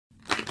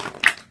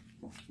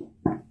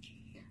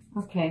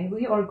Okay,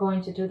 we are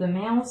going to do the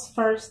males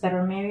first that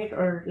are married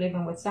or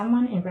living with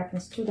someone in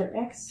reference to their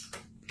ex.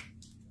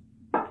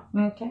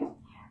 Okay,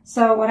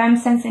 so what I'm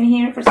sensing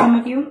here for some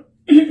of you,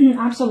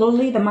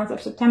 absolutely the month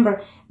of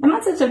September. The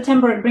month of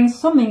September, it brings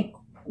so many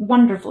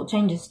wonderful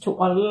changes to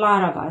a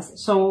lot of us.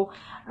 So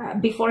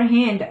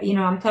beforehand, you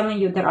know, I'm telling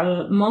you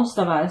that most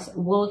of us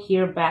will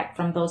hear back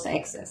from those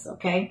exes,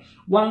 okay?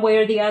 One way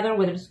or the other,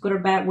 whether it's good or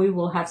bad, we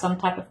will have some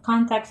type of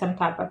contact, some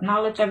type of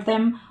knowledge of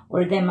them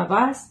or them of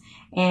us.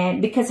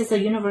 And because it's a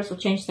universal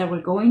change that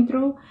we're going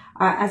through,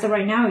 as of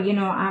right now, you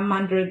know,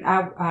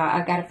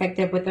 I got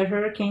affected with the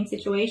hurricane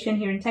situation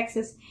here in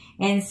Texas.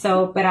 And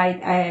so, but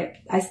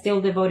I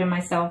still devoted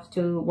myself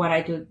to what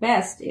I do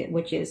best,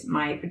 which is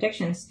my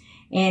predictions.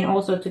 And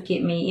also to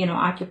keep me, you know,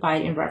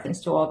 occupied in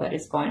reference to all that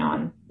is going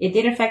on. It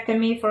did affect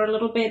me for a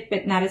little bit,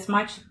 but not as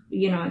much,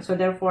 you know, and so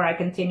therefore I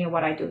continue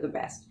what I do the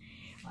best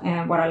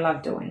and what I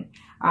love doing.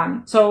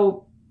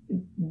 So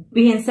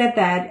being said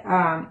that,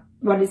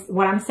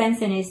 what I'm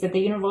sensing is that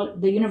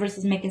the universe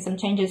is making some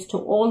changes to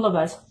all of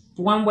us,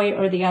 one way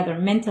or the other,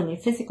 mentally,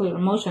 physically,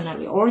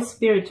 emotionally, or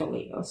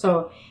spiritually.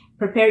 So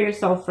prepare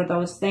yourself for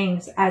those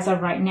things. As of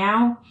right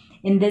now,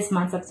 in this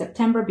month of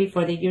September,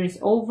 before the year is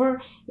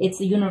over,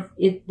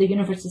 the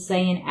universe is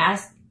saying,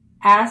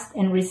 ask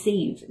and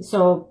receive.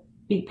 So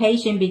be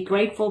patient, be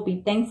grateful,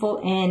 be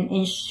thankful,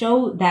 and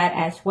show that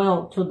as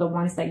well to the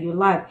ones that you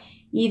love.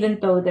 Even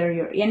though they're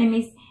your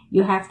enemies,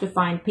 you have to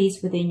find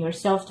peace within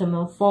yourself to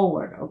move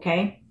forward,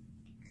 okay?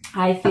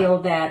 I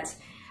feel that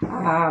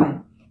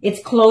it's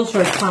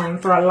closure time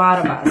for a lot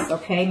of us,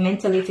 okay?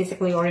 Mentally,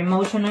 physically, or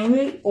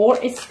emotionally, or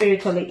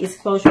spiritually, it's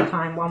closure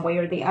time one way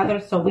or the other,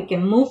 so we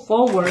can move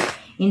forward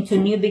into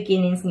new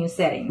beginnings, new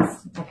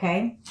settings,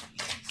 okay?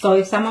 So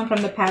if someone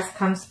from the past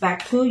comes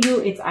back to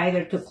you, it's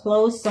either to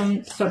close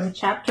some certain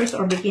chapters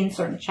or begin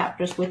certain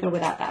chapters with or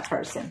without that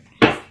person.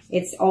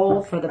 It's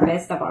all for the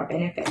best of our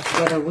benefits,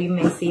 whether we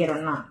may see it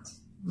or not.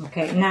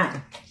 Okay,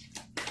 now,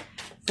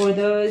 for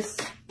those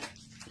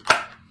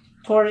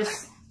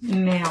Taurus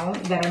male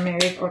that are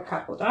married or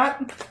coupled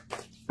up,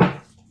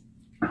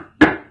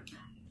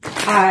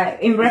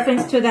 in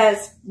reference to that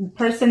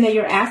person that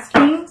you're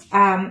asking,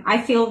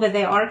 I feel that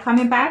they are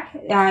coming back.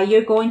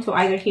 You're going to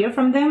either hear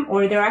from them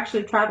or they're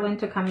actually traveling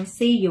to come and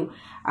see you.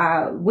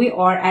 We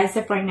are, as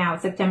of right now,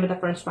 September the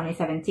 1st,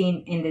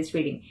 2017, in this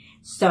reading.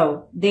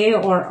 So they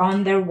are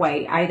on their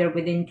way, either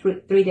within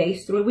 3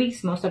 days, 3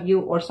 weeks. Most of you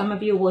or some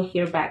of you will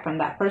hear back from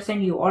that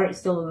person. You are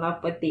still in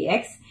love with the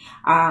ex.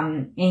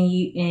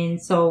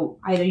 And so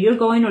either you're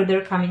going or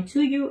they're coming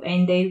to you,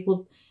 and they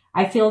will,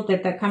 I feel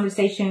that the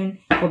conversation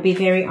will be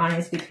very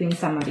honest between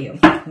some of you.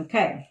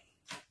 Okay.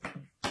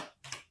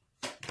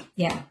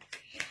 Yeah.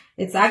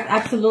 It's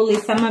absolutely,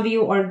 some of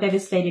you are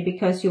devastated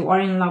because you are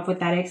in love with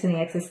that ex and the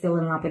ex is still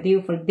in love with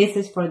you. This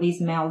is for these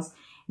males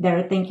that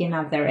are thinking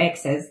of their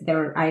exes.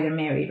 They're either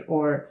married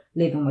or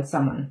living with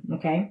someone.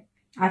 Okay.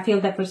 I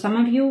feel that for some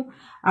of you,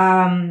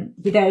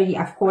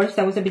 of course,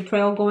 there was a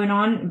betrayal going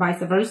on,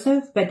 vice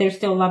versa, but there's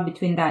still love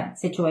between that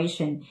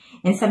situation.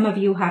 And some of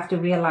you have to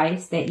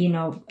realize that, you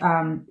know,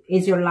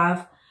 is your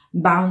love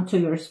bound to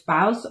your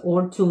spouse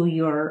or to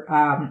your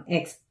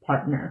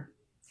ex-partner?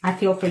 I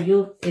feel for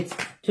you, it's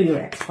to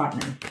your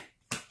ex-partner.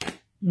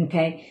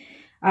 Okay.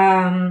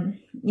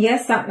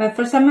 Yes,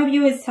 for some of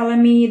you, it's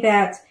telling me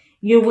that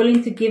you're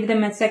willing to give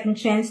them a second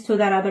chance to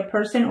that other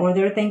person, or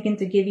they're thinking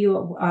to give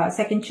you a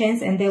second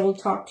chance, and they will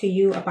talk to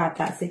you about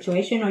that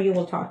situation, or you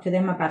will talk to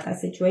them about that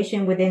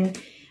situation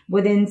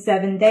within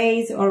 7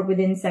 days or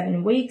within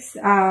 7 weeks,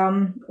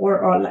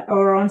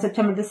 or on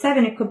September the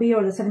 7th, it could be,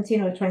 or the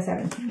 17th or the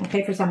 27th.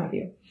 Okay, for some of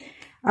you.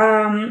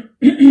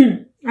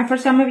 And for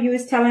some of you,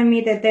 it's telling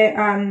me that they,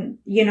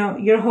 you know,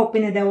 you're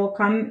hoping that they will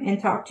come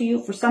and talk to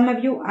you. For some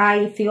of you,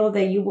 I feel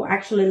that you will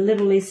actually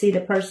literally see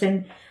the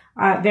person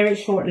very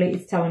shortly.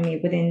 It's telling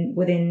me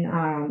within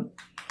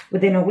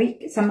a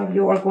week. Some of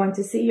you are going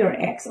to see your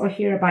ex or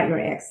hear about your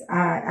ex.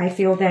 I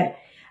feel that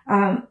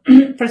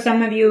for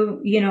some of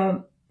you, you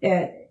know,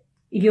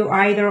 you're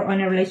either on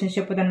a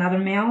relationship with another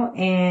male,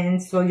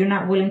 and so you're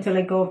not willing to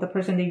let go of the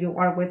person that you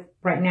are with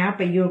right now,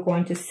 but you're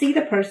going to see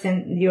the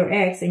person, your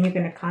ex, and you're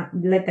going to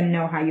let them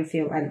know how you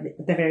feel at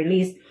the very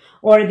least,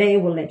 or they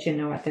will let you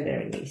know at the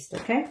very least,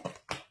 okay?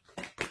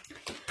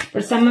 For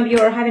some of you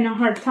are having a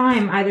hard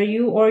time, either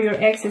you or your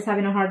ex is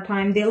having a hard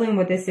time dealing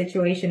with this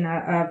situation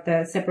of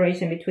the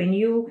separation between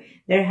you.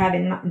 They're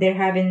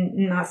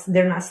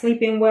not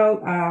sleeping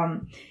well.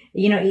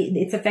 You know,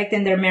 it's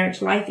affecting their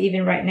marriage life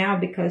even right now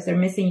because they're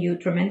missing you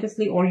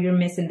tremendously, or you're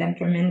missing them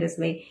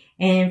tremendously.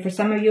 And for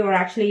some of you are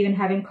actually even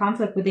having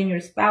conflict within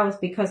your spouse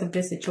because of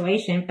this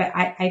situation. But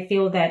I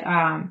feel that,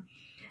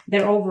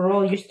 that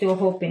overall you're still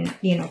hoping,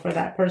 you know, for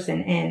that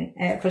person.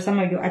 And for some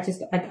of you,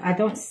 I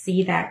don't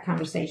see that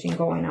conversation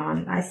going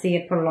on. I see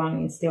it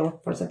prolonging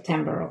still for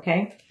September.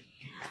 Okay.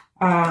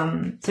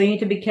 So you need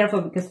to be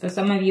careful, because for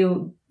some of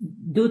you,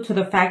 due to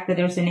the fact that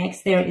there's an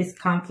ex, there is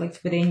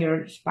conflict within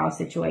your spouse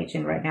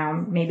situation right now.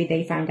 Maybe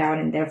they found out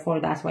and therefore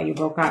that's why you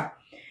broke up.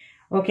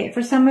 Okay,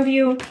 for some of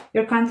you,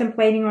 you're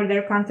contemplating or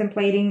they're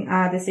contemplating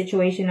the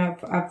situation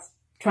of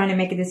trying to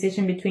make a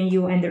decision between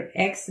you and their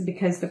ex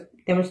because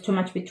there was too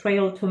much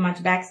betrayal, too much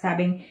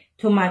backstabbing,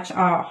 too much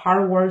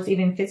hard words,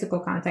 even physical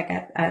contact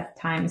at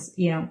times,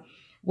 you know,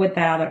 with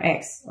that other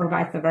ex or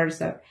vice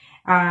versa.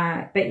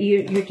 But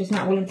you're just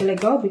not willing to let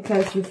go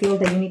because you feel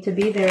that you need to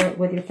be there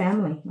with your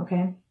family,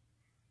 okay?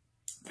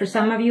 For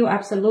some of you,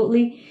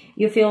 absolutely,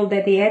 you feel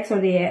that the ex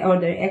or the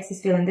ex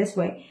is feeling this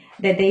way,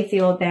 that they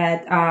feel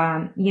that,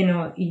 you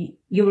know,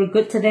 you were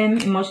good to them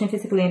emotionally,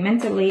 physically, and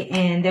mentally,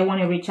 and they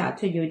want to reach out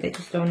to you. They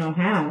just don't know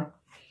how.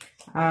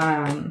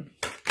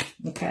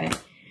 Okay.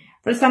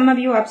 For some of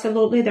you,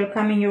 absolutely, they're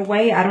coming your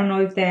way. I don't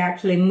know if they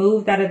actually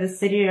moved out of the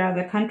city or out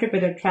of the country,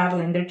 but they're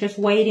traveling. They're just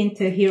waiting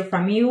to hear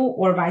from you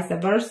or vice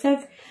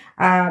versa.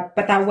 But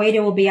that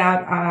waiting will be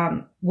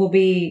out,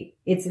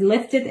 it's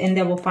lifted and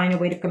they will find a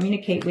way to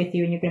communicate with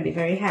you and you're going to be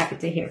very happy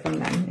to hear from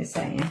them, is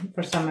saying,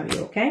 for some of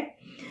you, okay?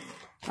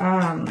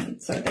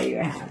 So there you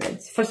have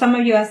it. For some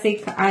of you, I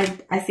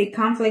see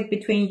conflict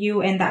between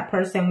you and that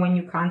person when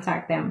you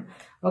contact them.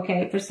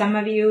 Okay, for some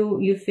of you,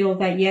 you feel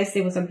that, yes,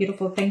 it was a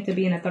beautiful thing to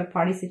be in a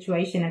third-party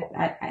situation.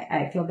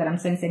 I feel that I'm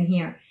sensing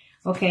here.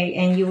 Okay,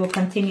 and you will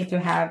continue to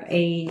have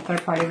a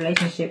third-party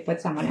relationship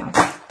with someone else.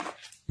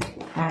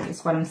 That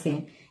is what I'm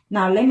seeing.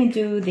 Now, let me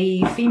do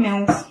the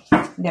females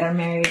that are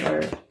married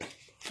or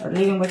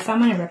living with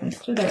someone in reference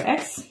to their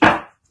ex.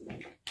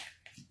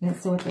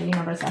 Let's see what the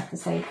universe has to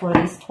say for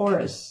these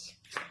Taurus.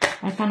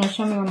 Arcana,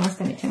 show me what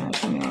must I need to know.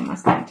 Show me what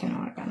must I need to know,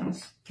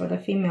 Arcanas. For the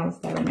females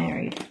that are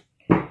married.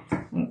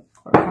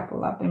 Or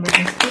couple up in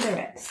reference to their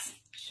ex.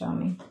 Show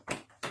me.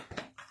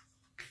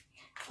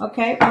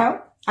 Okay,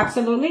 well,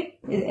 absolutely.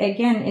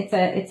 Again,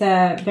 it's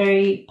a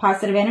very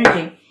positive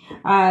energy.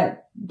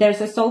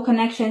 There's a soul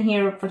connection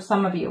here for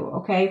some of you,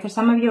 okay? For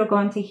some of you are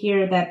going to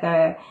hear that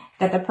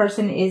the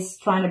person is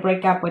trying to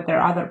break up with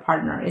their other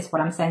partner, is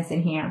what I'm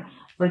sensing here.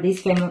 For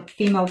these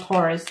female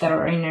Taurus that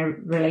are in a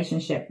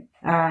relationship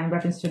in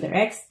reference to their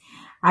ex,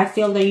 I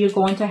feel that you're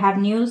going to have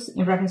news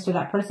in reference to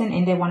that person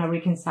and they want to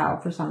reconcile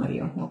for some of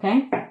you,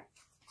 okay?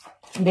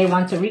 They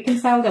want to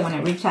reconcile, they want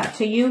to reach out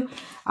to you.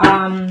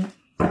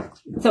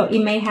 So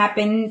it may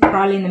happen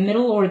probably in the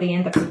middle or the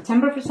end of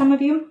September for some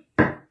of you.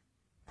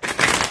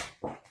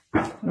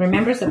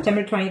 Remember,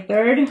 September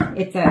 23rd,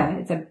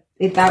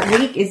 that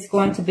week is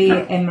going to be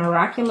a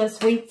miraculous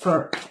week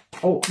for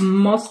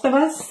most of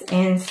us.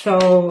 And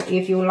so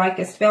if you like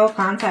a spell,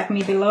 contact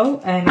me below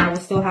and I will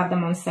still have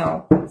them on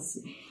sale.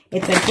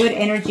 It's a good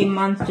energy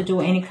month to do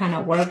any kind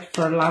of work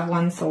for loved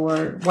ones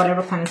or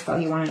whatever kind of spell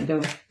you want to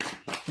do.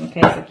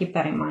 Okay, so keep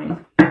that in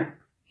mind.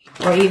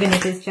 Or even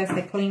if it's just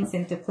a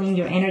cleansing to clean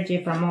your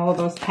energy from all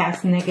those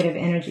past negative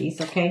energies,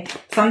 okay?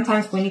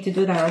 Sometimes we need to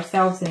do that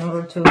ourselves in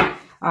order to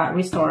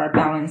restore our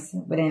balance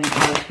within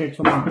our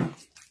spiritual bond.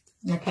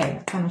 Okay,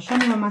 Arcana, show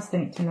me what must I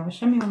need to know.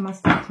 Show me what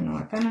must I need to know,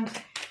 Arcana,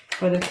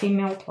 for the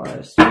female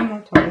Taurus.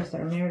 Female Taurus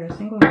that are married or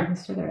single in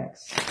reference to their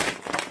ex.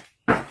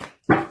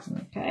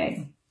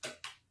 Okay.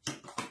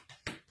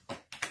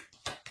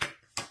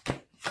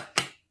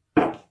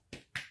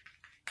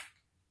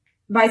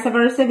 Vice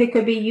versa, it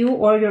could be you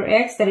or your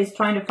ex that is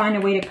trying to find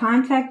a way to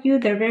contact you.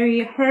 They're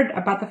very hurt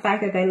about the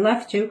fact that they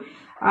left you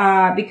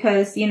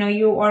because, you know,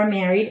 you are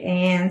married.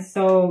 And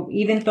so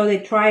even though they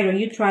tried or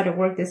you tried to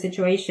work the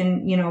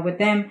situation, you know, with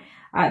them,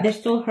 they're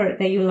still hurt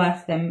that you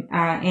left them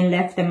and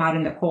left them out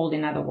in the cold,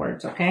 in other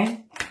words,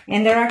 okay?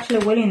 And they're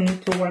actually willing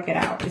to work it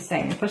out, is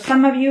saying. For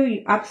some of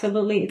you,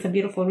 absolutely, it's a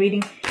beautiful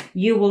reading.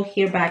 You will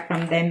hear back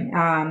from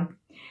them.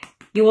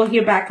 You will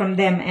hear back from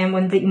them. And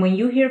when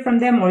you hear from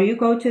them or you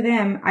go to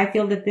them, I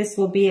feel that this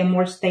will be a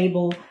more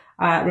stable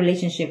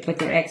relationship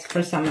with your ex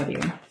for some of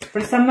you.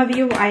 For some of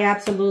you, I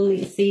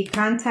absolutely see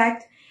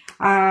contact,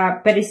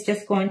 but it's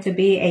just going to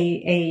be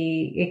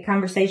a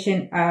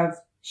conversation of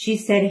she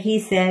said, he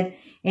said,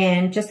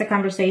 and just a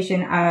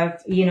conversation of,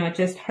 you know,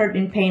 just hurt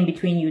and pain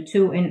between you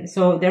two. And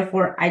so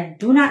therefore, I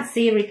do not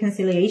see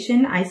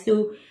reconciliation. I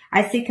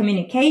see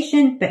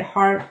communication, but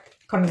hard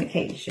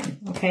communication,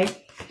 okay?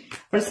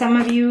 For some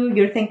of you,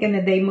 you're thinking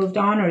that they moved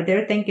on or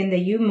they're thinking that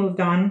you moved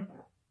on.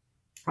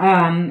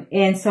 And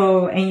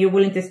you're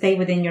willing to stay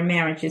within your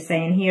marriage, is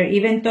saying here,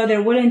 even though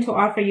they're willing to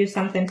offer you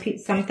something,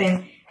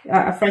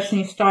 a fresh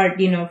new start,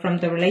 you know, from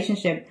the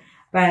relationship.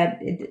 But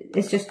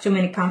it's just too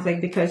many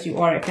conflict because you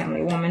are a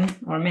family woman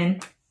or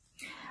man.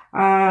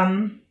 Let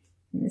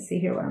me see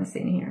here what I'm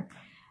seeing here.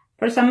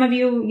 For some of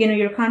you, you know,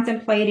 you're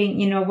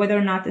contemplating, you know, whether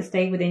or not to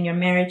stay within your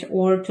marriage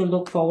or to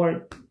look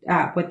forward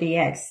with the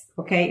ex,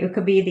 okay? It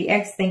could be the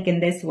ex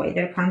thinking this way.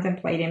 They're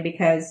contemplating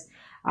because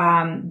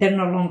they're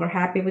no longer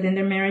happy within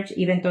their marriage,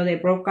 even though they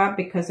broke up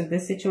because of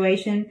this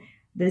situation.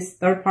 This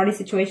third-party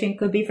situation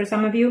could be for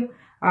some of you.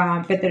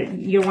 But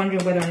you're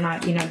wondering whether or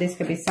not, you know, this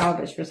could be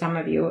salvaged for some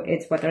of you.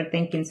 It's what they're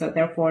thinking. So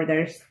therefore,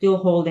 they're still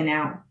holding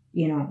out,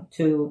 you know,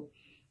 to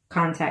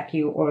contact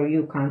you or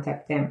you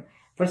contact them.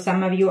 For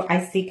some of you, I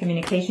see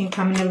communication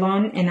coming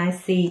along and I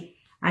see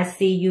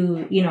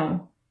you, you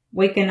know,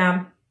 waking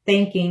up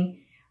thinking,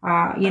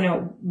 you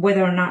know,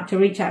 whether or not to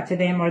reach out to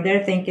them, or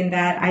they're thinking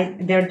that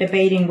they're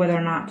debating whether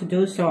or not to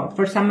do so.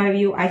 For some of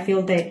you, I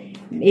feel that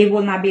it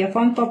will not be a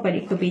phone call, but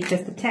it could be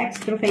just a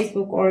text through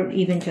Facebook or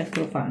even just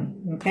through phone,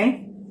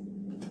 okay?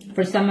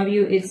 For some of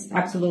you, it's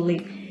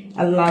absolutely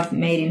a love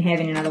made in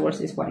heaven. In other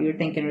words, it's what you're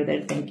thinking or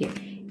they're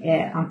thinking.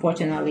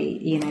 Unfortunately,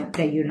 you know,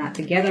 that you're not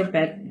together,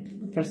 but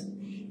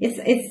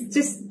it's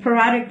just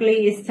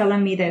periodically it's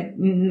telling me that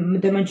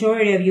the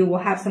majority of you will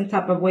have some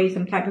type of way,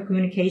 some type of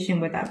communication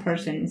with that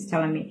person. It's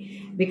telling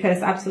me,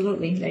 because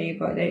absolutely, there you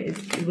go.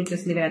 We'll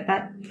just leave it at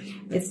that.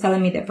 It's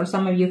telling me that for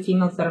some of you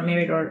females that are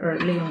married or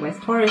living with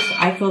Taurus,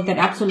 I feel that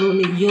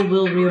absolutely you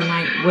will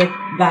reunite with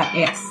that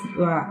ex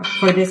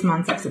for this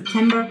month of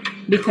September,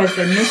 because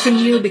they're missing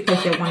you,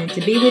 because they're wanting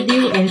to be with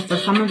you. And for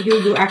some of you,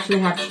 you actually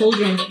have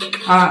children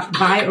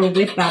by or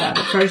with that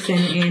other person.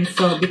 And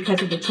so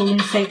because of the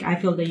children's sake, I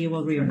feel that you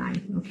will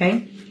reunite,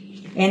 okay?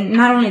 And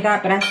not only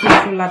that, but I see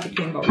true love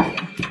between both of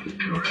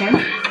you, okay?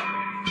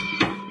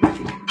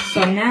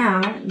 So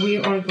now we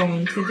are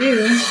going to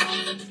do,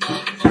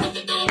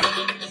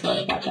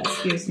 sorry about that,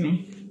 excuse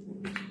me.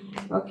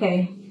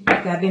 Okay,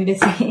 I've been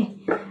busy.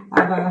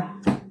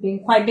 I've been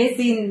quite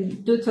busy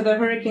due to the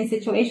hurricane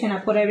situation. I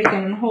put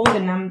everything on hold,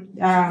 and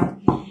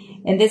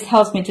and this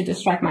helps me to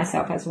distract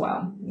myself as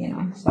well, you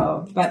know.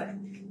 So, but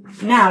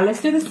now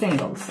let's do the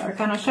singles.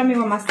 Arcana, show me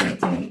what Master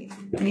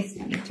needs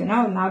to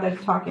know. Now they're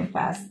talking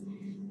fast.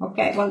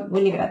 Okay, well,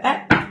 we'll leave it at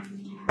that.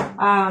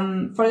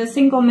 For the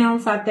single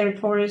males out there,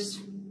 Taurus,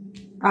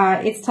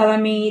 it's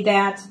telling me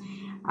that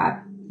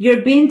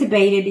you're being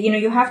debated. You know,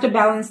 you have to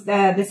balance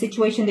the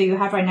situation that you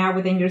have right now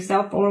within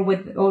yourself or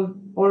with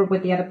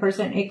the other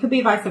person. It could be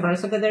vice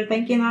versa that they're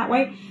thinking that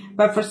way.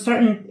 But for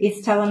certain,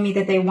 it's telling me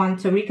that they want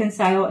to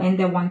reconcile and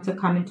they want to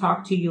come and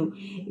talk to you.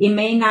 It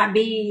may not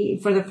be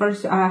for the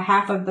first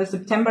half of the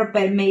September,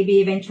 but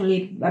maybe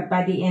eventually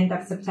by the end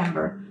of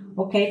September.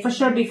 Okay, for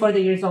sure before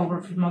the year's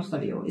over for most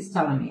of you, it's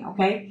telling me,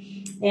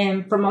 okay?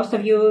 And for most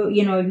of you,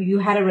 you know, you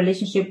had a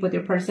relationship with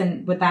your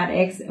person, with that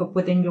ex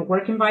within your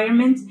work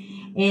environment.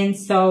 And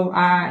so,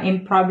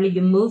 and probably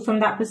you moved from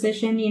that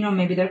position, you know,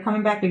 maybe they're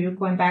coming back or you're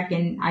going back,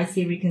 and I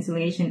see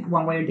reconciliation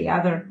one way or the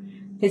other,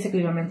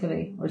 physically or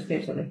mentally or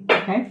spiritually,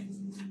 okay?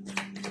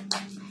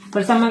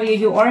 For some of you,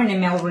 you are in a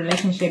male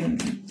relationship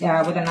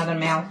with another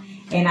male,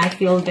 and I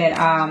feel that,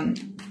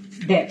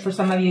 that for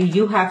some of you,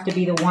 you have to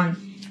be the one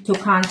to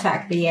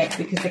contact the ex,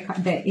 because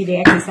the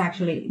ex is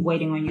actually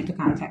waiting on you to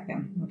contact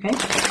them, okay?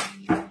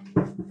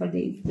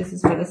 This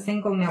is for the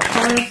single male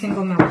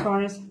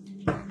Taurus.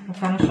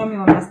 Kind of show me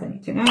what else they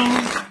need to know.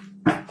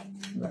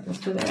 Reference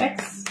to the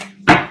ex.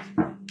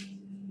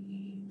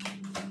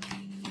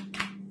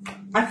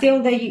 I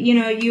feel that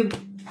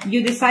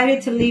you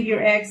decided to leave your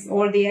ex,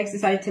 or the ex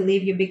decided to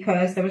leave you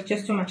because there was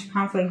just too much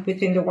conflict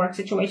between the work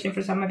situation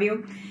for some of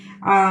you.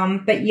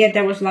 But yet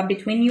there was love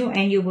between you,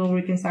 and you will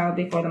reconcile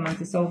before the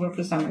month is over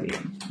for some of you.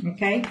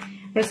 Okay?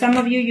 For some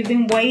of you, you've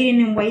been waiting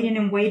and waiting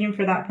and waiting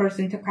for that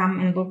person to come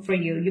and look for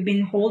you. You've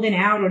been holding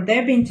out, or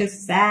they've been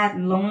just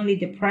sad, lonely,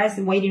 depressed,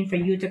 waiting for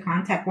you to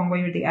contact one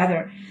way or the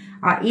other.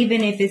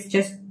 Even if it's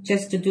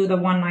just to do the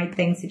one night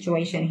thing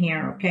situation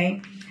here,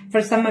 okay?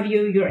 For some of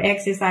you, your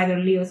ex is either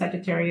Leo,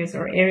 Sagittarius,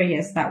 or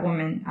Aries, that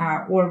woman,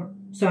 or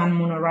Sun,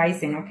 Moon, or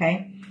Rising,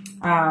 okay?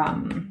 Let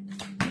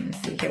me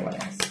see here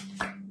what else.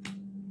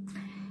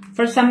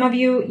 For some of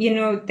you, you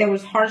know, there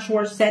was harsh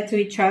words said to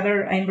each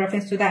other in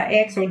reference to that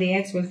ex, or the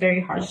ex was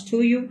very harsh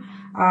to you.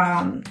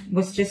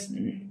 Was just,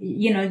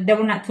 you know, they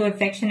were not too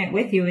affectionate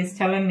with you. It's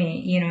telling me,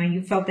 you know,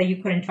 you felt that you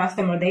couldn't trust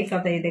them, or they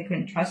felt that they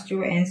couldn't trust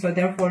you. And so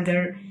therefore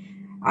they're,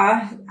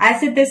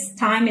 as at this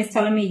time, it's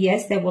telling me,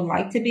 yes, they would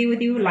like to be with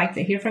you, like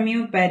to hear from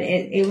you, but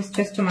it was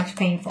just too much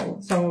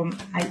painful. So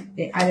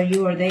either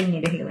you or they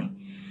need a healing.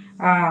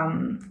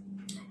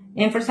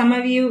 And for some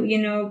of you, you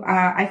know,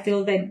 I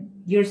feel that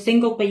you're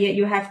single, but yet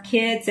you have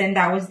kids, and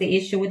that was the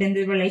issue within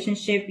the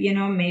relationship. You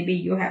know, maybe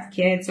you have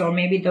kids, or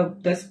maybe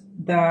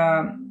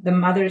the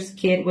mother's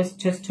kid was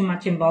just too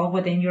much involved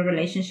within your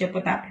relationship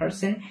with that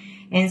person.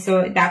 And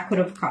so that could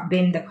have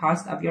been the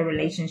cost of your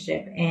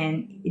relationship.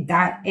 And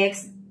that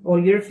ex, or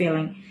you're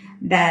feeling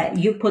that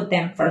you put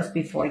them first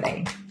before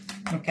they,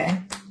 okay?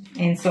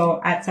 And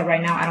so as of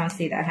right now, I don't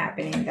see that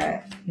happening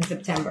in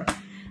September.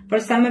 For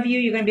some of you,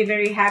 you're going to be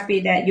very happy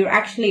that you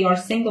actually are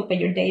single, but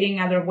you're dating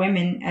other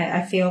women,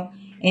 I feel,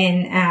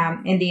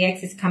 and the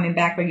ex is coming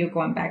back, or you're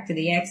going back to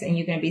the ex, and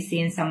you're going to be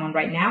seeing someone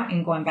right now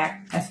and going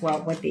back as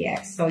well with the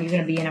ex. So you're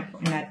going to be in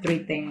a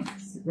three-thing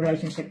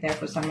relationship there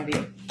for some of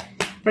you.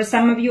 For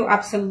some of you,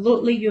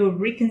 absolutely, you're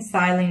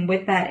reconciling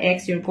with that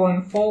ex. You're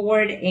going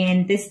forward,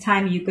 and this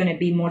time you're going to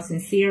be more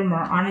sincere,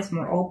 more honest,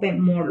 more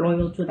open, more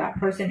loyal to that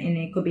person, and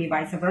it could be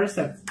vice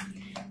versa.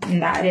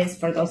 And that is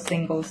for those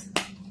singles,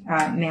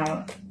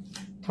 male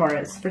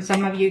Taurus. For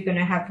some of you, you're going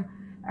to have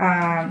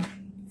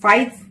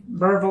fights,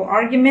 verbal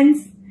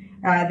arguments.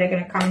 They're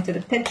going to come into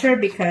the picture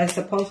because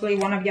supposedly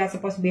one of you are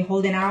supposed to be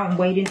holding out and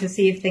waiting to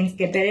see if things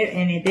get better,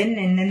 and it didn't.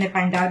 And then they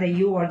find out that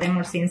you or them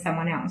are seeing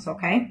someone else,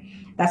 okay?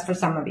 That's for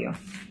some of you.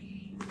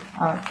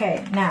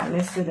 Okay, now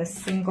let's do the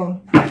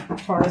single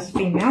Taurus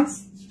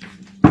females.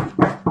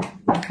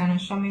 Kind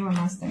of show me what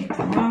else they need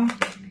to know.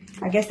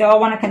 I guess they all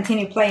want to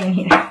continue playing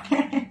here.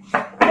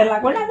 They're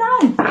like, we're not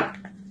done.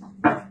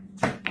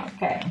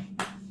 Okay.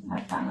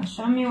 Kind of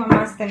show me what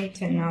else they need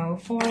to know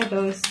for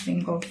those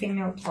single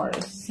female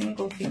Taurus.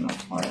 Single female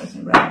Taurus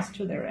in reference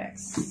to their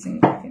ex.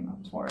 Single female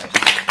Taurus.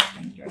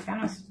 Thank you.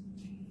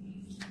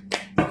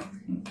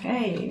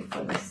 Okay,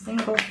 for the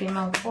single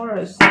female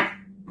Taurus.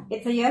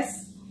 It's a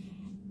yes.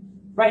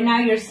 Right now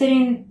you're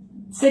sitting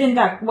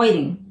duck,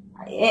 waiting.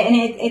 And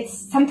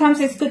it's sometimes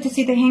it's good to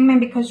see the Hangman,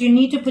 because you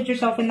need to put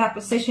yourself in that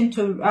position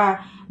to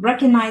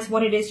recognize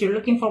what it is you're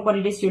looking for, what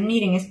it is you're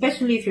needing.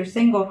 Especially if you're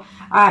single,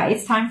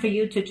 it's time for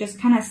you to just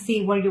kind of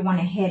see where you want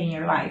to head in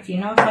your life. You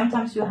know,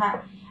 sometimes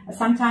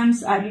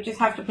you just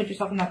have to put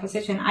yourself in that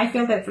position. I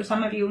feel that for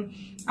some of you,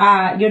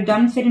 you're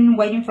done sitting and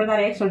waiting for that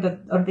ex, or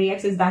the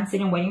ex is done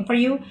sitting and waiting for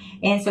you,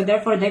 and so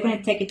therefore they're going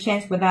to take a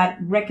chance without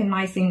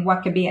recognizing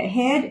what could be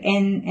ahead,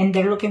 and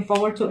they're looking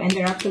forward to, and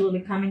they're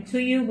absolutely coming to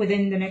you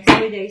within the next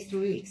 3 days, 3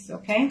 weeks.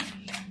 Okay,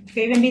 it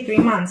could even be 3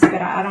 months,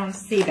 but I don't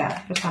see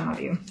that for some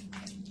of you.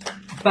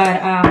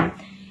 But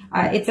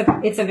it's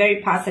a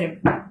very positive.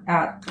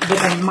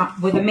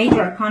 With the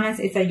major arcanas,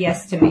 it's a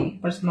yes to me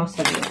for most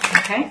of you.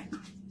 Okay.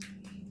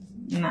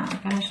 Now,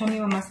 kind of show me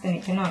what must I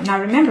need to know.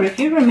 Now, remember, if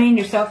you remain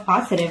yourself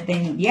positive,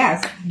 then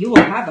yes, you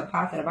will have a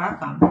positive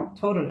outcome.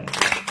 Totally.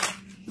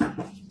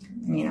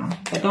 You know,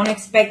 but don't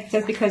expect,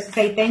 just because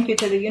say thank you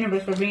to the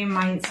universe for bringing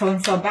my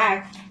so-and-so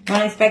back,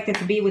 don't expect it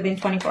to be within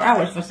 24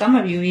 hours. For some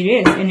of you, it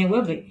is, and it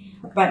will be.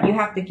 But you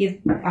have to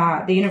give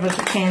the universe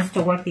a chance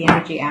to work the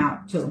energy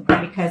out, too.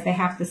 Because they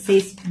have to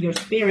see your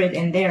spirit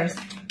and theirs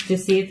to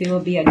see if it will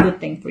be a good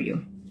thing for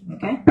you.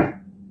 Okay?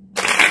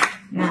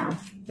 Now,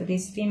 for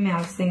these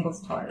female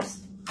singles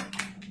Taurus.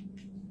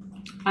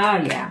 Oh,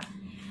 yeah.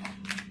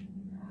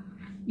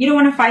 You don't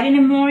want to fight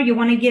anymore. You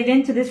want to give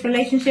in to this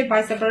relationship,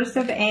 vice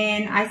versa.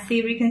 And I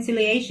see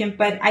reconciliation.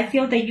 But I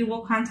feel that you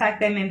will contact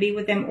them and be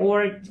with them,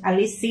 or at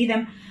least see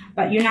them.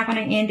 But you're not going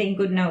to end in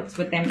good notes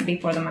with them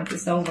before the month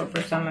is over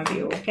for some of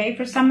you. Okay?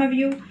 For some of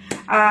you,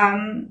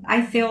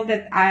 I feel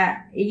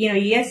that, you know,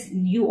 yes,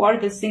 you are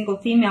the single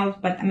females,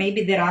 but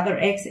maybe their other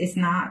ex is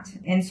not.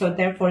 And so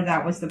therefore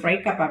that was the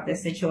breakup of the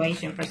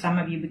situation for some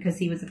of you, because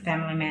he was a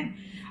family man.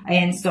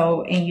 And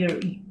so, and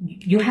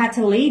you had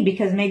to leave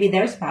because maybe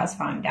their spouse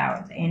found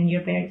out and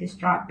you're very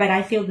distraught. But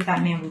I feel that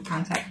that man will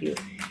contact you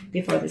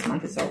before this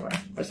month is over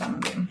for some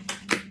of you.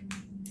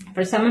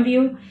 For some of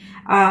you,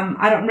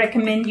 I don't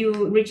recommend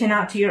you reaching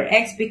out to your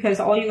ex, because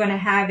all you're going to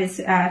have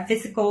is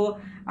physical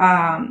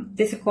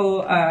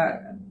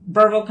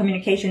verbal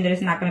communication that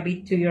is not going to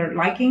be to your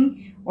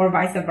liking, or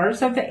vice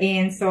versa.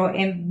 And so,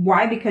 and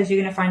why? Because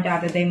you're going to find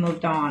out that they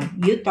moved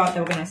on. You thought they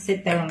were going to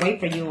sit there and wait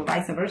for you, or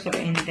vice versa,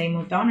 and they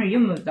moved on, or you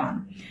moved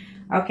on.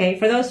 Okay,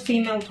 for those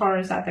female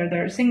Taurus out there that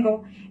are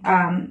single,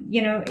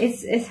 you know,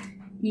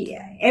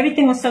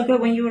 everything was so good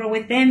when you were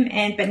with them,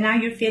 but now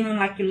you're feeling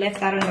like you're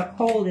left out in the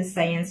cold, is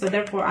saying. So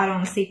therefore, I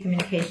don't see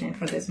communication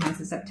for this month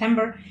of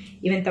September,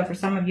 even though for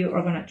some of you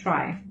are going to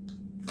try.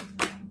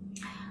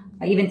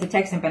 Even to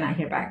text them but not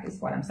hear back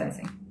is what I'm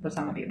sensing for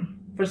some of you.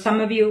 For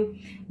some of you,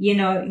 you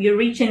know, you're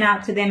reaching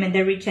out to them and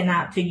they're reaching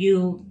out to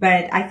you,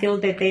 but I feel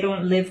that they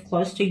don't live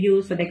close to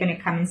you, so they're going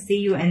to come and see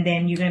you, and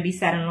then you're going to be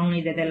sad and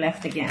lonely that they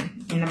left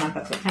again in the month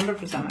of September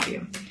for some of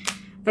you.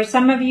 For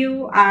some of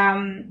you,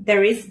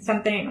 there is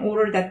something in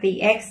order that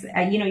the ex,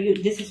 you know,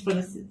 this is for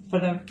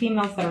the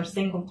females that are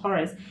single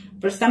Taurus.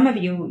 For some of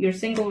you, you're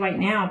single right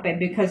now, but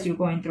because you're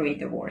going through a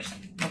divorce,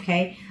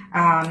 okay?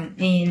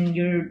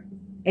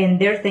 And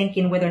they're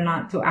thinking whether or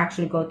not to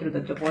actually go through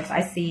the divorce.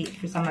 I see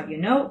for some of you,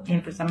 no,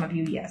 and for some of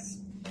you, yes.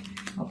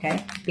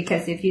 Okay?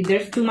 Because if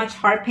there's too much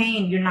heart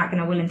pain, you're not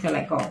going to willing to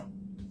let go.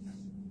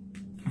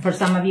 For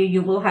some of you,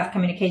 you will have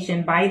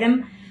communication by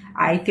them.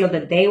 I feel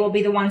that they will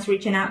be the ones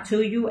reaching out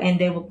to you, and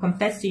they will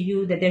confess to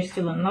you that they're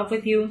still in love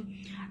with you.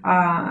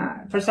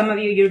 For some of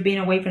you, you're being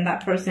away from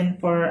that person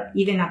for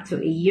even up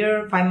to a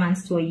year, 5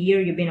 months to a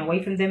year. You've been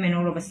away from them, and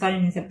all of a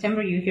sudden in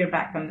September, you hear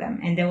back from them,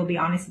 and they will be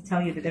honest to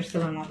tell you that they're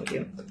still in love with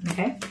you.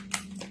 Okay?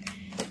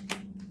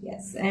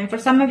 Yes. And for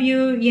some of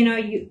you, you know,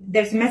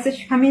 there's a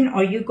message coming,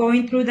 or you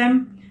going through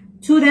them,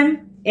 to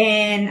them,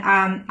 and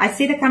I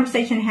see the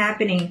conversation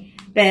happening,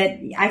 but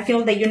I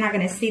feel that you're not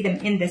going to see them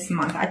in this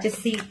month. I just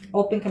see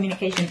open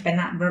communication, but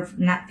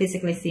not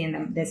physically seeing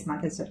them this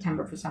month in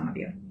September for some of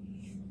you.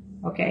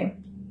 Okay?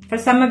 For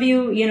some of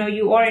you, you know,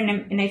 you are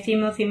in a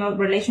female-female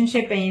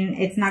relationship, and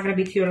it's not going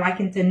to be to your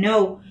liking to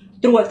know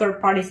through a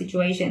third-party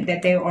situation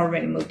that they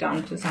already moved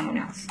on to someone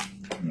else.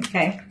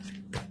 Okay?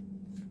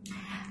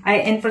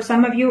 And for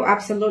some of you,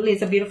 absolutely,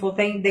 it's a beautiful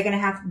thing.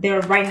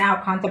 They're right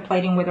now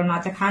contemplating whether or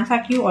not to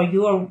contact you, or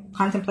you are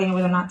contemplating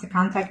whether or not to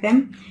contact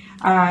them,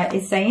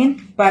 it's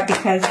saying. But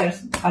because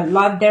there's a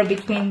love there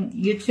between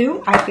you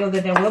two, I feel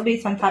that there will be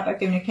some type of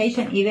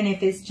communication, even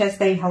if it's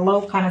just a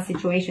hello kind of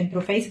situation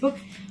through Facebook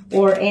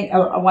or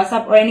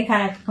WhatsApp or any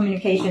kind of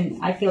communication.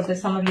 I feel that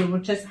some of you will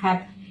just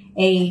have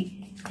a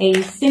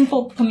a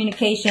simple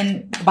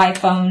communication by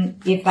phone,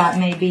 if that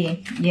may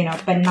be, you know,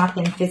 but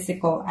nothing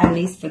physical, at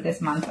least for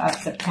this month of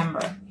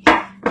September.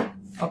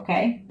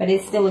 Okay, but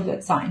it's still a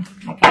good sign.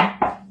 Okay,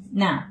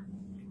 now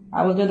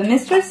I will do the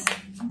mistress,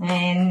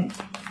 and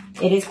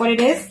it is what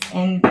it is,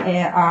 and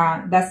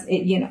that's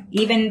it. You know,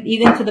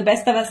 even to the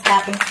best of us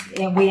happens,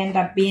 and we end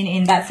up being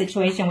in that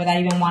situation without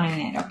even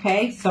wanting it.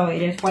 Okay, so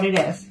it is what it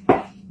is.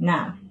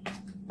 Now,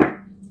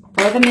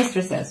 for the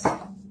mistresses,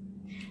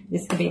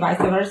 this could be vice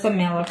versa,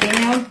 male or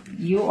female,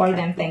 you or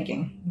them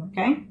thinking.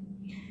 Okay,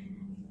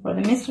 for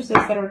the mistresses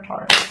that are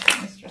Taurus,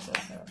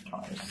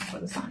 for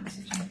the sign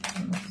message,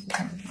 September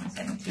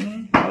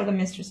 2017, for the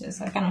mistresses,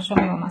 kind of show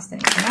me what my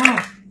thinking.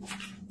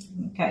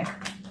 Okay.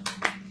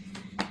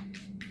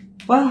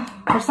 Well,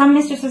 for some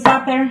mistresses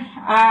out there,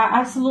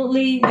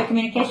 absolutely the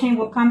communication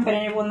will come, but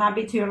it will not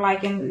be to your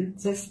liking.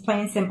 It's just plain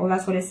and simple.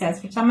 That's what it says.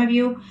 For some of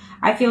you,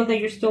 I feel that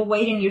you're still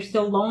waiting, you're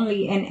still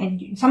lonely,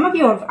 and some of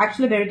you are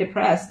actually very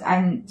depressed.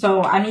 And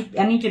so I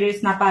need you to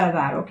snap out of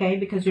that, okay?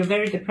 Because you're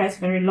very depressed,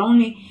 very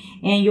lonely,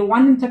 and you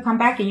want them to come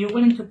back, and you're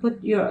willing to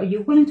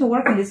you're willing to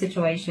work in this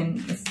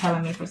situation. It's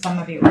telling me for some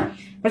of you.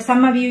 For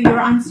some of you, you're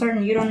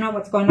uncertain. You don't know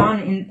what's going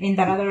on in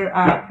that other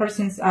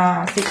person's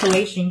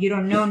situation. You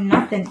don't know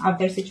nothing of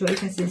their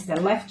situation since they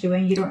left you,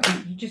 and you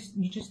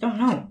just don't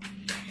know.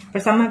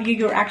 For some of you,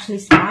 you're actually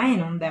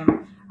spying on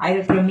them,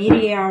 either through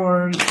media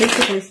or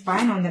physically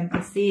spying on them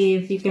to see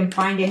if you can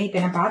find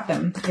anything about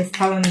them. It's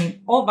telling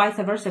me, or vice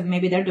versa,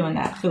 maybe they're doing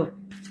that too.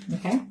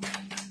 Okay,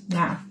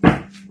 now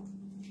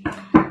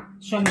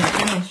show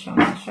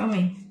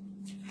me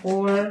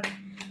for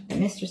the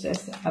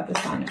mistresses of the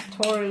sign of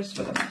Taurus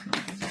for the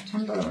month of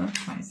September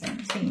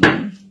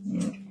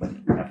 2017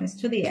 with reference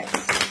to the ex.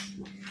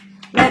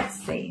 Let's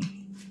see.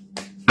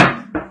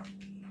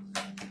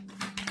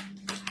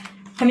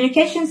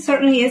 Communication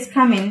certainly is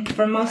coming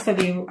for most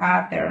of you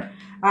out there.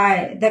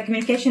 The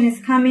communication is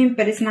coming,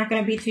 but it's not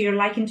going to be to your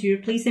liking, to your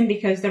pleasing,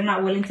 because they're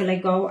not willing to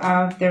let go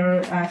of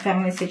their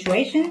family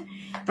situation.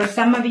 For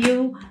some of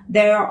you,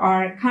 they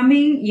are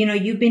coming, you know,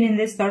 you've been in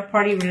this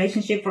third-party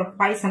relationship for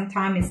quite some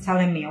time, it's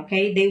telling me,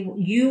 okay?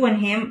 You and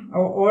him,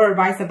 or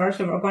vice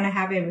versa, are going to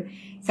have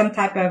some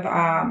type of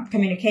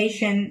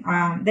communication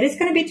that is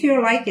going to be to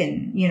your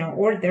liking, you know,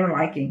 or their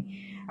liking.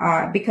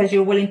 Because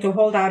you're willing to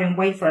hold out and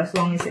wait for as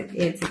long as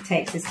it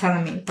takes, it's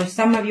telling me. For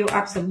some of you,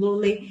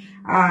 absolutely,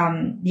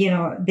 you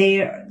know,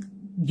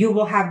 you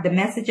will have the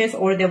messages,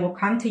 or they will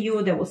come to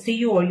you, they will see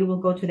you, or you will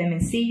go to them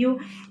and see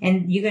you,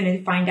 and you're going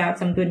to find out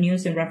some good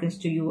news in reference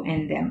to you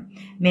and them.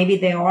 Maybe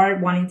they are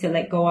wanting to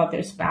let go of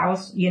their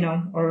spouse, you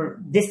know, or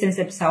distance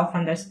themselves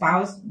from their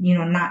spouse, you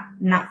know,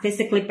 not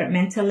physically, but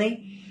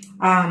mentally.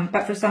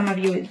 But for some of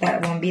you,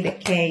 that won't be the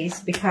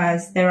case,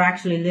 because they're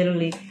actually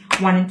literally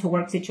wanting to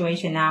work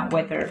situation out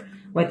with their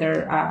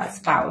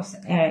spouse.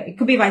 It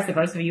could be vice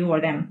versa, you or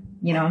them,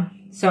 you know.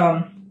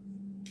 So,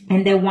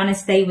 and they want to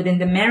stay within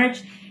the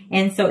marriage.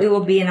 And so it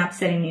will be an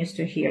upsetting news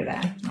to hear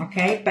that,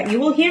 okay? But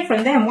you will hear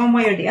from them one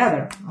way or the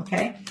other,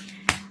 okay?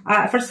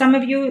 For some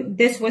of you,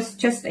 this was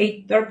just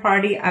a third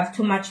party of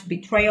too much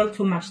betrayal,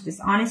 too much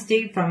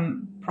dishonesty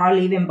from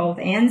probably even both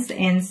ends.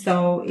 And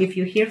so if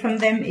you hear from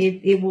them,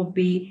 it will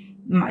be,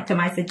 to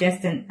my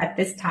suggestion, at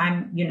this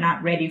time, you're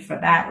not ready for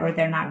that, or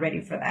they're not ready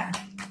for that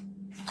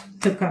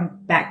to come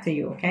back to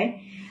you,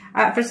 okay?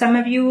 For some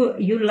of you,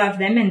 you love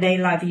them and they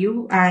love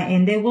you,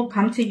 and they will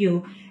come to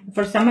you.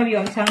 For some of you,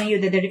 I'm telling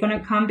you that they're going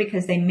to come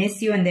because they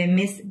miss you and they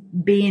miss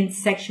being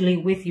sexually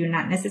with you.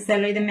 Not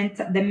necessarily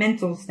the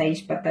mental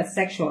stage, but the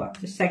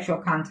sexual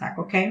contact,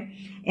 okay?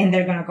 And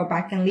they're going to go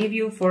back and leave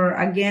you for,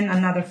 again,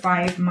 another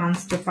 5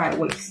 months to 5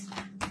 weeks.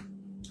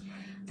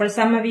 For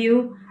some of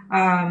you,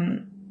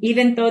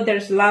 even though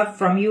there's love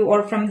from you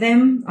or from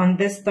them on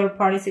this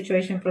third-party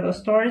situation for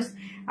those Taurus,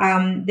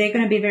 they're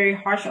going to be very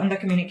harsh on the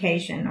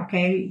communication,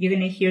 okay? You're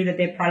going to hear that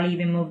they probably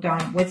even moved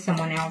on with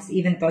someone else,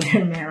 even though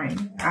they're married,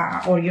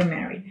 or you're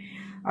married.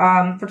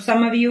 For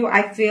some of you,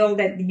 I feel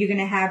that you're going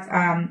to have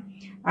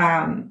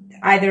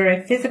either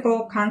a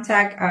physical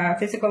contact,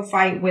 physical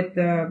fight with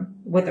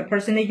the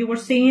person that you were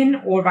seeing,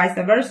 or vice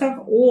versa,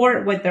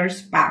 or with their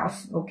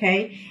spouse,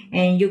 okay?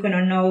 And you're going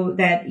to know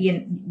that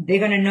they're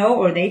going to know,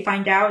 or they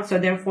find out. So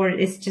therefore,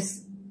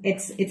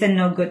 it's a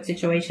no good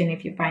situation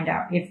if you find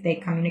out, if they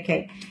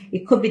communicate.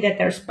 It could be that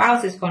their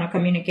spouse is going to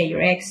communicate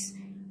your ex,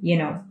 you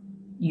know,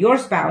 your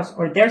spouse,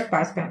 or their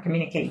spouse going to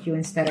communicate you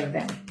instead of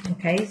them,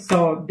 okay?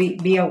 So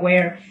be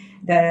aware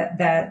that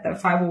the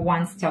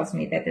 501s tells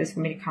me that there's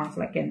going to be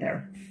conflict in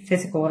there,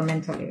 physical or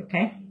mentally,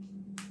 okay?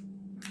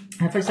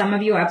 And for some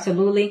of you,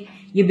 absolutely,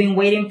 you've been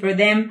waiting for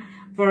them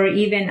for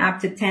even up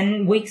to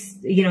 10 weeks,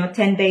 you know,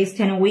 10 days,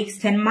 10 weeks,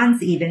 10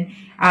 months even.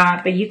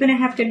 But you're going to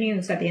have good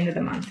news at the end of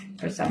the month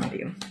for some of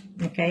you,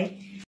 okay?